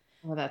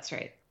 Oh, that's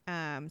right.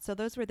 So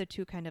those were the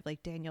two kind of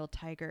like Daniel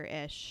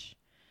Tiger-ish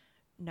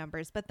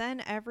numbers. But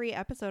then every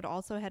episode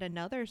also had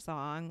another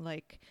song.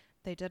 Like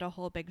they did a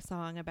whole big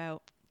song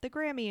about the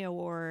Grammy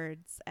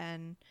Awards.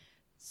 And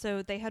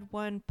so they had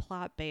one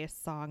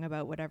plot-based song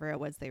about whatever it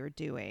was they were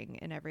doing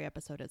in every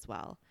episode as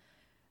well.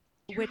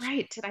 You're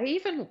right. Did I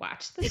even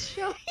watch this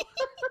show?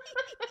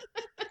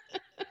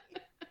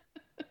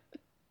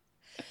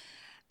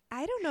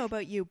 I don't know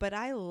about you, but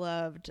I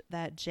loved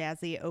that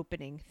jazzy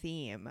opening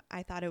theme.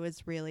 I thought it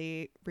was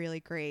really, really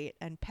great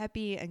and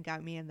peppy and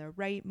got me in the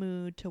right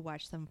mood to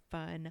watch some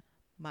fun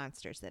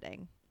monster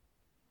sitting.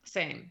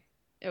 Same.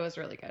 It was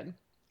really good.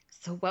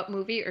 So what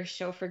movie or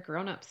show for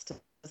grown-ups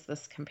does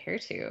this compare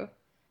to?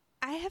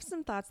 I have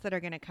some thoughts that are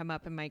going to come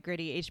up in my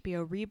gritty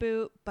HBO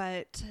reboot,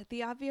 but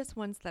the obvious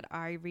ones that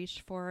I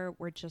reached for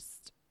were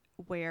just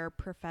where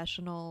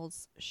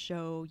professionals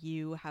show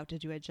you how to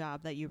do a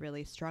job that you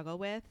really struggle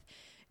with.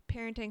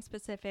 Parenting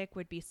specific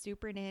would be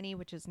Super Nanny,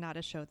 which is not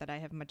a show that I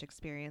have much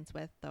experience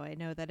with, though I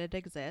know that it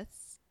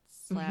exists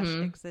 /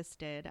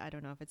 existed. I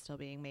don't know if it's still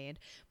being made,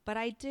 but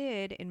I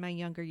did in my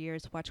younger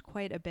years watch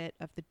quite a bit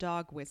of The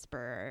Dog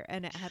Whisperer,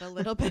 and it had a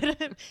little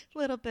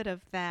bit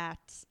of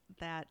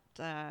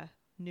that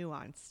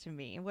nuance to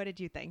me. What did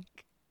you think?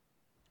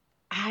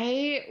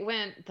 I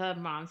went the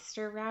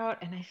monster route,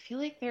 and I feel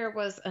like there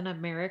was an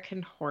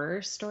American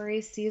Horror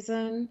Story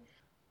season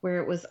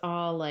where it was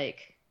all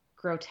like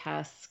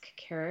grotesque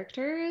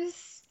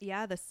characters.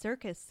 Yeah, the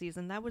circus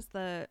season. That was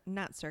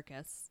not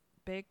circus,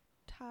 Big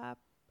Top.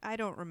 I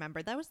don't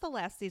remember. That was the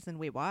last season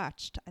we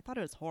watched. I thought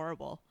it was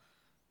horrible.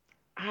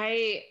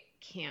 I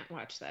can't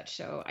watch that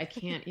show. I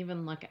can't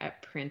even look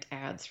at print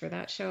ads for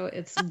that show.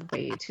 It's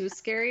way too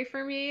scary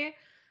for me.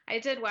 I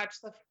did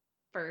watch the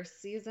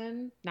first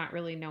season, not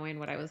really knowing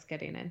what I was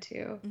getting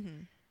into.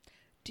 Mm-hmm.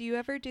 Do you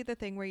ever do the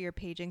thing where you're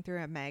paging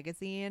through a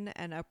magazine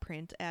and a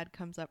print ad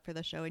comes up for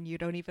the show and you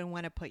don't even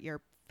want to put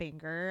your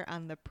finger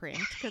on the print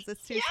because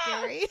it's too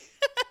scary?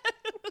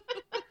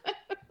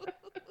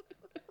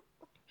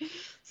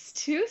 It's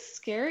too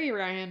scary,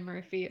 Ryan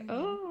Murphy. Mm-hmm.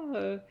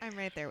 Oh, I'm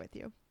right there with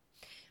you.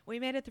 We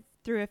made it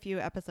through a few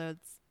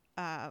episodes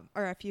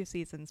or a few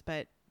seasons,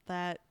 but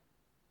that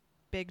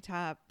Big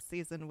Top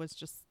season was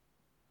just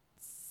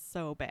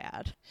so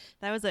bad.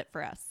 That was it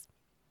for us.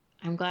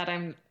 I'm glad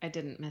I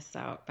didn't miss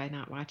out by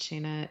not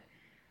watching it.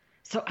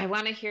 So I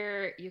want to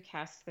hear you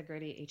cast the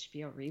gritty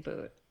HBO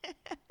reboot.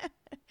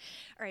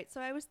 All right,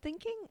 so I was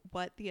thinking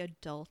what the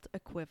adult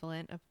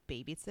equivalent of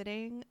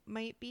babysitting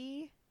might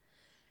be,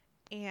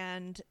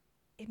 and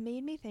it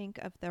made me think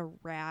of the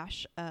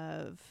rash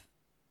of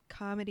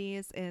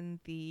comedies in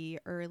the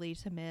early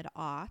to mid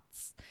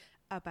aughts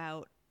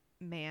about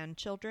man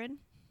children.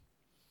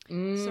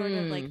 Sort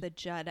of like the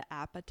Judd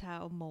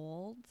Apatow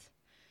mold.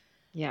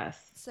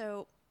 Yes.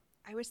 So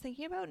I was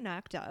thinking about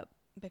Knocked Up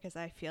because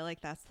I feel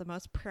like that's the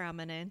most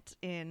prominent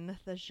in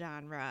the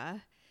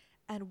genre.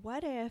 And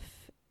what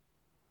if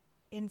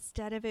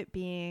instead of it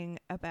being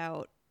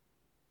about,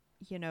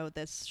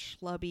 this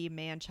schlubby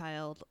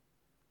man-child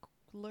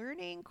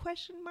learning ?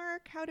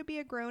 How to be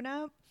a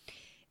grown-up,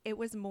 it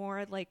was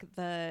more like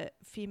the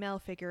female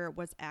figure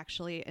was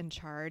actually in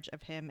charge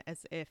of him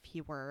as if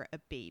he were a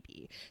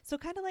baby. So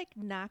kind of like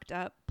Knocked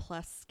Up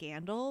plus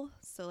Scandal.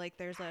 So like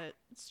there's a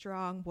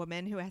strong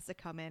woman who has to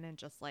come in and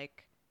just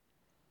like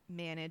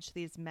manage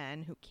these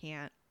men who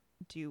can't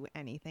do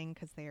anything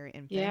because they're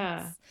infants.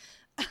 Yeah.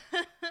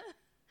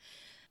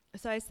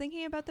 So I was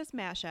thinking about this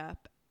mashup.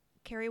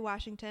 Kerry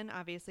Washington,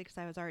 obviously, because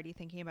I was already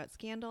thinking about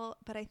Scandal,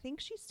 but I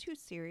think she's too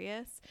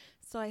serious.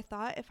 So I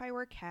thought if I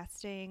were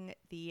casting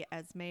the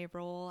Esme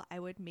role, I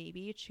would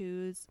maybe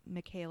choose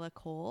Michaela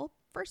Cole.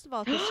 First of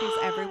all, because she's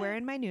everywhere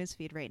in my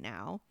newsfeed right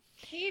now.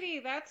 Katie,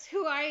 that's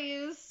who I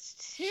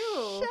used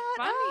too. Shut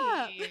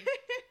Funny.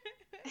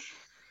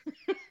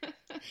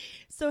 up.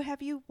 So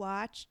have you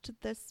watched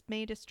This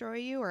May Destroy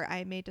You or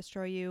I May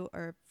Destroy You,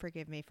 or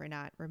forgive me for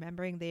not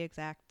remembering the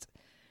exact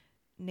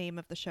name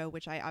of the show,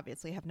 which I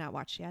obviously have not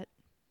watched yet?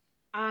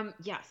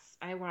 Yes,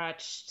 I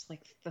watched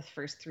like the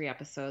first 3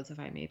 episodes of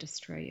I May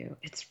Destroy You.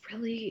 It's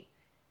really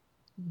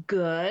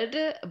good,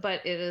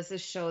 but it is a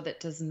show that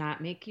does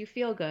not make you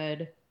feel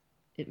good.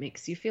 It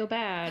makes you feel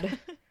bad.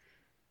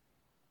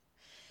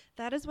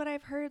 That is what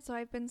I've heard, so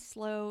I've been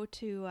slow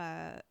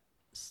to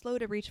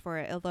reach for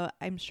it, although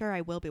I'm sure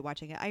I will be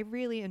watching it. I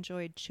really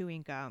enjoyed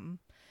Chewing Gum,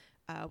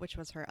 which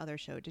was her other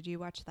show. Did you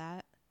watch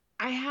that?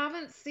 I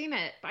haven't seen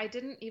it. I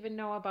didn't even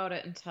know about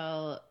it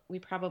until we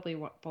probably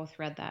both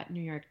read that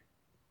New York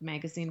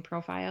Magazine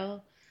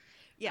profile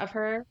of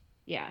her.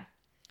 Yeah.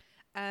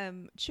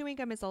 Chewing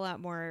Gum is a lot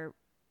more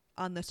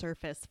on the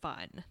surface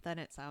fun than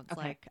it sounds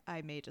like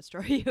I May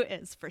Destroy You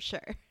is, for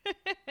sure.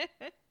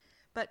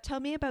 But tell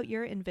me about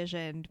your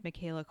envisioned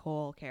Michaela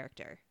Cole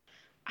character.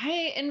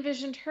 I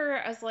envisioned her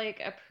as like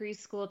a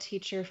preschool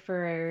teacher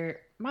for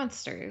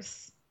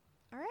monsters.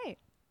 All right.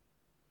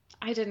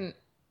 I didn't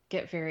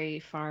get very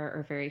far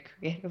or very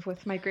creative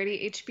with my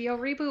gritty HBO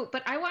reboot,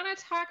 but I want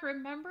to talk,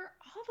 remember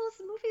all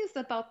those movies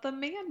about the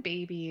man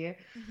baby?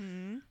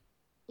 Mm-hmm.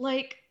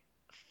 Like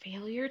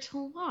Failure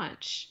to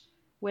Launch,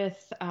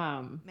 with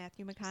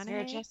Matthew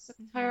Sarah McConaughey.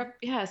 Jessica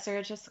Mhm.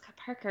 Sarah Jessica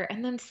Parker,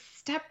 and then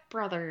Step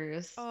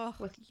Brothers Oh,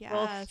 with Will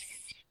yes.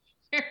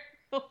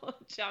 Ferrell,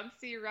 John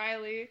C.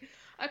 Riley,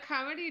 a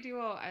comedy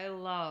duo I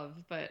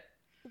love, but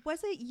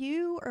Was it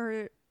you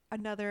or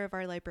another of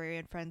our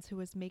librarian friends who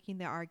was making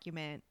the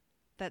argument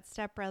that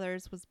Step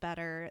Brothers was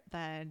better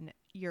than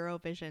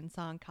Eurovision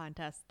Song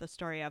Contest, The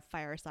Story of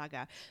Fire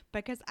Saga?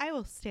 Because I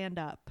will stand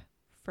up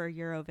for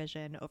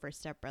Eurovision over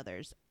Step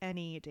Brothers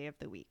any day of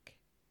the week.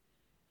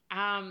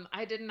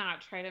 I did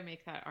not try to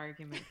make that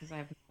argument because I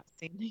have not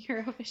seen the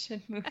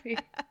Eurovision movie.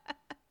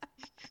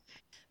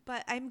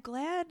 But I'm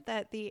glad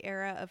that the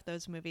era of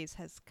those movies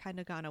has kind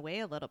of gone away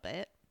a little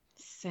bit.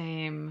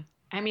 Same.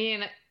 I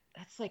mean,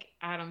 that's like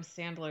Adam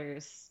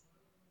Sandler's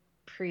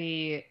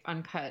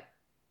pre-uncut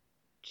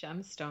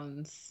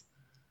gemstones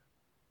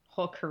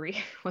whole career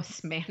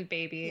was Man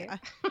Baby. Yeah.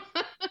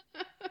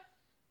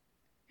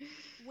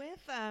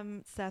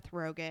 With Seth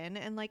Rogen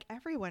and like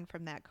everyone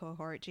from that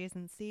cohort,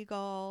 Jason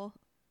Segel.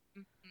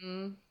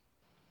 Mm.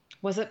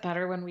 Was it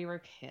better when we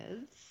were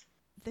kids?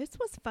 This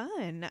was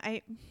fun.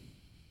 I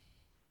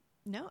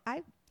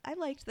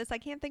liked this. I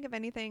can't think of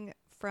anything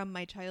from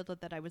my childhood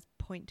that I would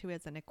point to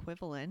as an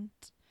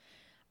equivalent.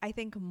 I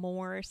think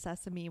more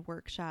Sesame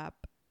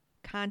Workshop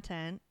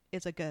content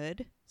is a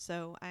good.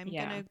 So I'm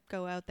Yeah. going to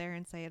go out there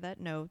and say that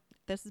no,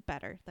 this is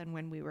better than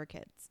when we were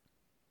kids.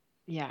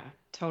 Yeah,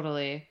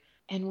 totally.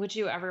 And would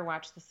you ever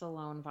watch this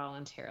alone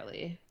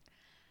voluntarily?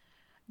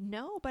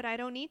 No, but I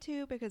don't need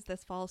to because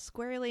this falls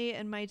squarely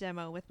in my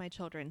demo with my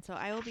children. So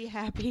I will be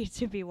happy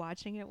to be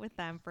watching it with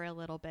them for a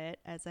little bit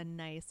as a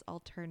nice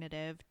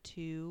alternative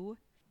to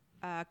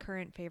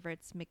current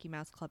favorites Mickey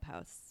Mouse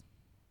Clubhouse.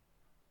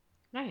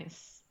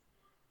 Nice.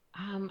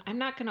 I'm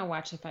not gonna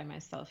watch it by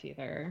myself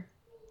either.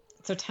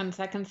 So 10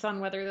 seconds on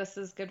whether this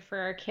is good for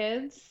our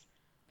kids.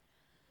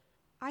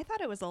 I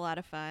thought it was a lot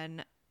of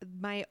fun.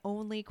 My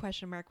only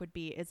question mark would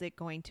be, is it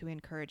going to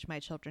encourage my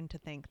children to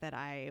think that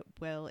I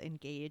will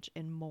engage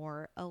in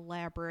more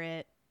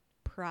elaborate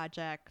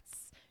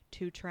projects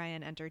to try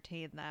and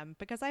entertain them?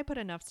 Because I put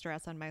enough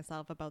stress on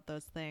myself about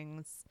those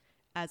things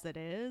as it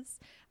is.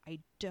 I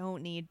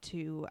don't need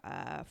to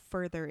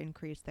further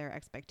increase their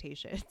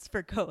expectations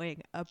for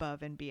going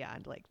above and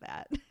beyond like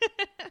that.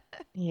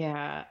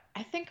 Yeah,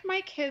 I think my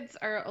kids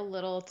are a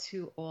little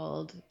too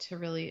old to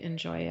really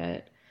enjoy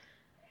it.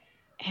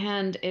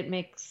 And it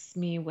makes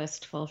me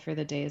wistful for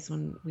the days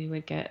when we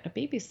would get a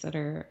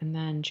babysitter and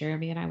then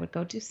Jeremy and I would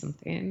go do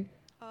something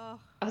Oh,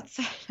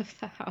 outside of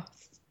the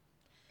house.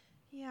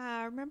 yeah.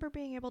 I remember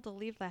being able to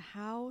leave the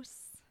house.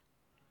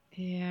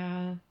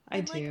 Yeah, I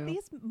And like do.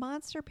 these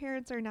monster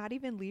parents are not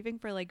even leaving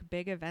for like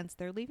big events.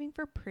 They're leaving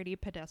for pretty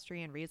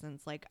pedestrian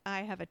reasons. Like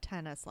I have a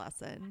tennis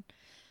lesson.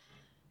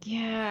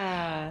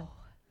 Yeah. Wow.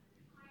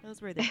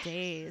 Those were the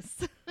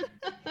days.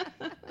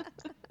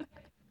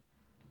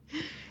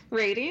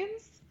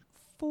 Ratings?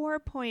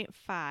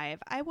 4.5.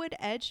 I would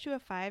edge to a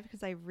 5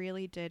 because I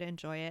really did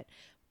enjoy it.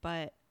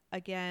 But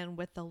again,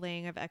 with the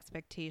laying of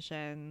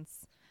expectations,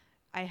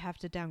 I have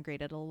to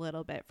downgrade it a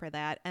little bit for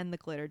that. And the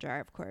glitter jar,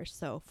 of course.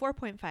 So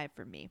 4.5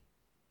 for me.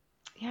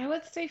 Yeah, I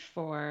would say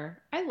 4.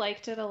 I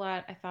liked it a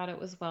lot. I thought it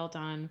was well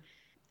done.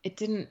 It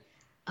didn't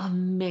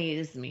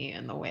amaze me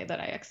in the way that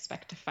I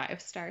expect a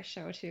 5-star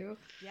show to.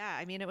 Yeah,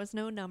 I mean, it was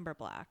no number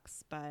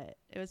blocks, but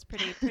it was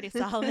pretty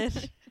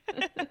solid.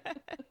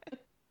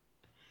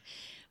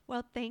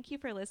 Well, thank you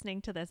for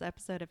listening to this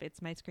episode of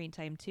It's My Screen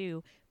Time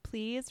Too.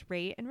 Please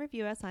rate and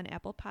review us on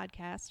Apple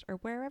Podcasts or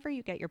wherever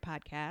you get your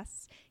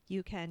podcasts.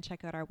 You can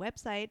check out our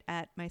website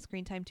at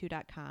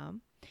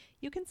myscreentime2.com.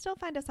 You can still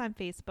find us on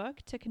Facebook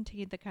to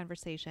continue the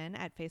conversation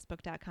at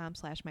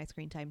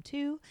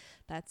facebook.com/myscreentime2.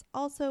 That's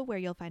also where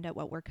you'll find out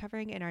what we're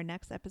covering in our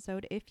next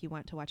episode if you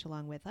want to watch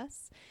along with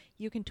us.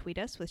 You can tweet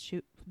us with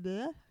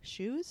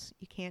shoes.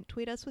 You can't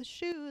tweet us with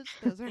shoes.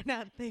 Those are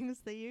not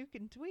things that you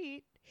can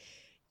tweet.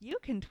 You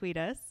can tweet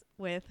us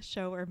with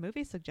show or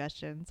movie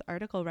suggestions,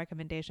 article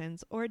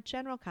recommendations, or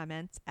general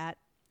comments at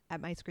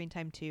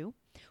myscreentime2,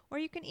 or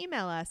you can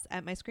email us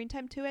at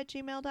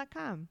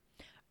myscreentime2@gmail.com.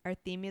 Our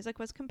theme music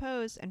was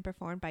composed and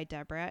performed by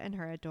Deborah and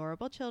her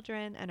adorable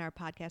children, and our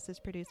podcast is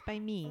produced by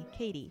me,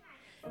 Katie.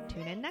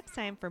 Tune in next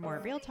time for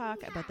more real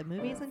talk about the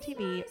movies and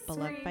TV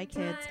beloved by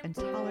kids and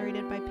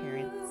tolerated by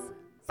parents.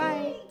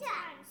 Bye!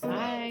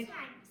 Bye.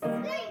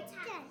 Screen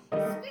time.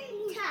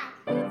 Screen time.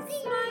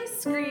 Screen time.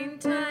 Screen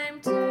time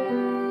too.